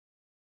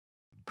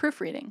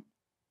Proofreading.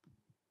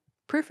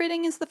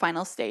 Proofreading is the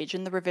final stage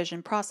in the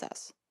revision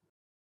process.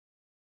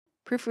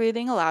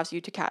 Proofreading allows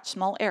you to catch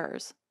small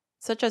errors,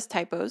 such as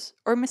typos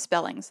or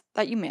misspellings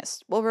that you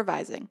missed while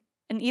revising,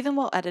 and even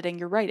while editing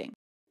your writing.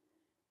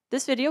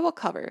 This video will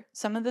cover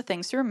some of the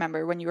things to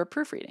remember when you are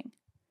proofreading.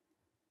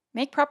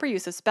 Make proper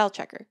use of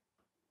Spellchecker.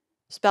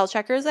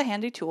 Spellchecker is a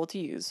handy tool to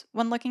use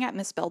when looking at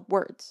misspelled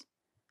words.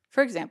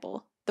 For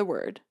example, the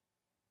word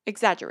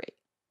exaggerate.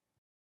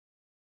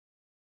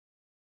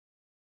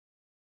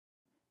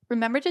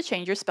 Remember to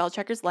change your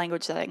Spellchecker's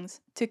language settings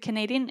to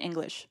Canadian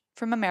English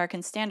from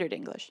American Standard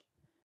English.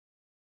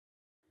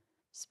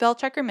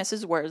 Spellchecker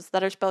misses words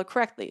that are spelled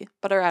correctly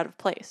but are out of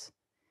place.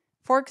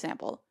 For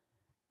example,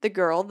 the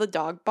girl the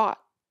dog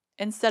bought,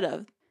 instead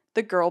of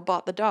the girl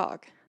bought the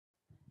dog.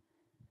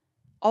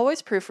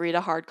 Always proofread a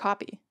hard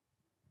copy.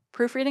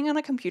 Proofreading on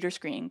a computer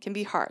screen can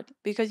be hard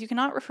because you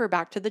cannot refer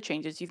back to the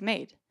changes you've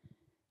made.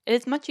 It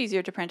is much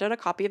easier to print out a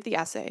copy of the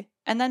essay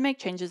and then make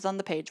changes on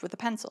the page with a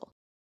pencil.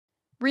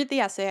 Read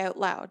the essay out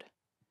loud.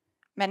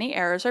 Many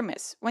errors are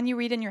missed when you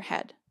read in your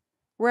head,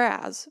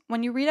 whereas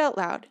when you read out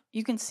loud,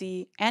 you can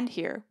see and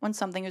hear when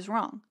something is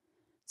wrong,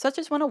 such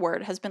as when a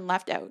word has been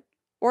left out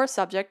or a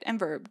subject and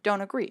verb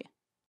don't agree.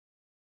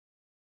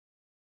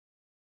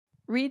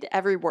 Read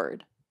every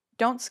word.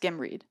 Don't skim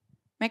read.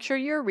 Make sure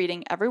you are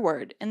reading every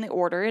word in the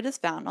order it is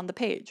found on the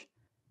page.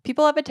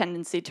 People have a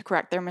tendency to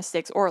correct their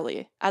mistakes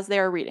orally as they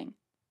are reading,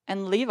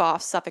 and leave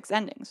off suffix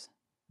endings.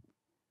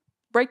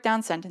 Break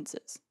down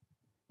sentences.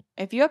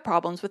 If you have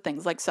problems with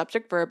things like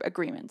subject-verb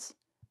agreements,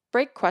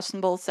 break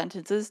questionable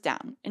sentences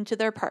down into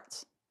their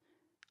parts.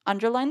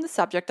 Underline the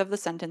subject of the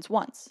sentence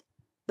once,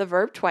 the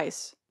verb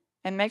twice,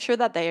 and make sure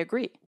that they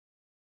agree.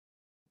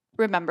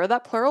 Remember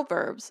that plural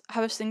verbs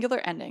have a singular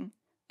ending,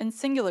 and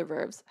singular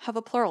verbs have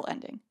a plural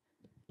ending.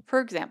 For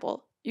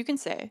example, you can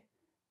say,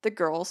 the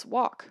girls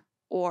walk,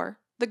 or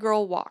the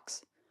girl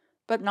walks,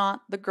 but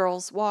not the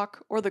girls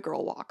walk or the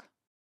girl walk.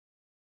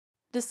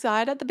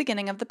 Decide at the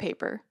beginning of the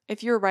paper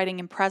if you are writing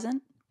in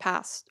present,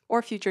 past,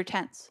 or future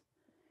tense.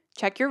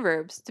 Check your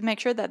verbs to make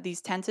sure that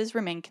these tenses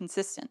remain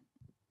consistent.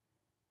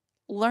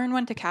 Learn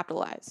when to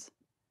capitalize.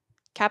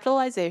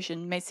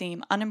 Capitalization may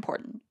seem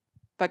unimportant,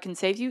 but can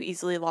save you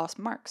easily lost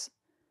marks.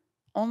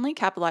 Only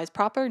capitalize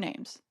proper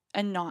names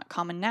and not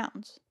common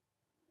nouns.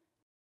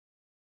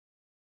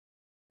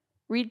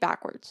 Read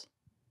backwards.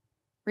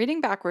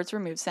 Reading backwards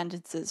removes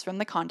sentences from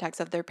the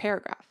context of their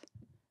paragraph.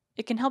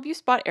 It can help you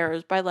spot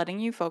errors by letting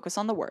you focus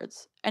on the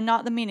words and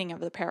not the meaning of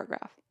the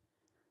paragraph.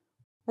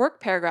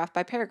 Work paragraph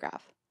by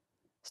paragraph.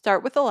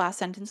 Start with the last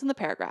sentence in the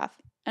paragraph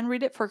and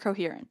read it for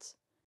coherence.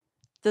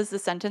 Does the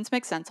sentence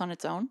make sense on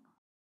its own?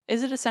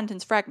 Is it a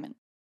sentence fragment?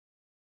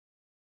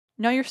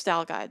 Know your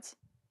style guides.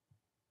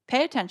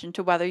 Pay attention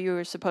to whether you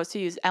are supposed to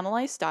use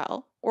MLA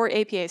style or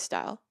APA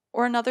style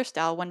or another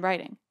style when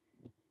writing.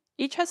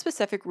 Each has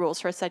specific rules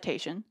for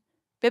citation,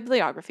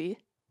 bibliography,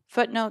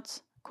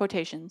 footnotes,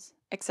 quotations,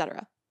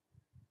 etc.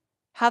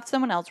 Have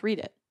someone else read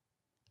it.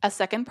 A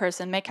second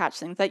person may catch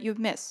things that you've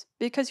missed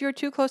because you are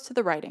too close to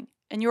the writing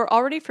and you are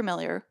already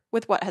familiar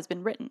with what has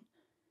been written.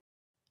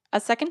 A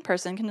second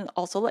person can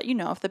also let you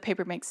know if the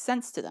paper makes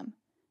sense to them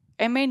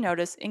and may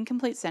notice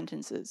incomplete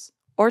sentences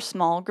or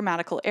small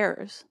grammatical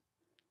errors.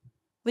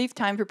 Leave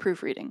time for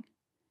proofreading.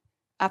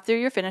 After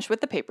you're finished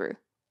with the paper,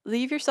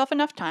 leave yourself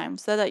enough time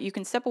so that you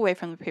can step away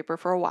from the paper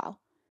for a while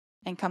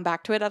and come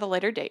back to it at a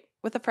later date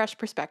with a fresh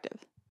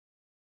perspective.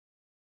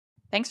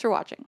 Thanks for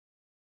watching.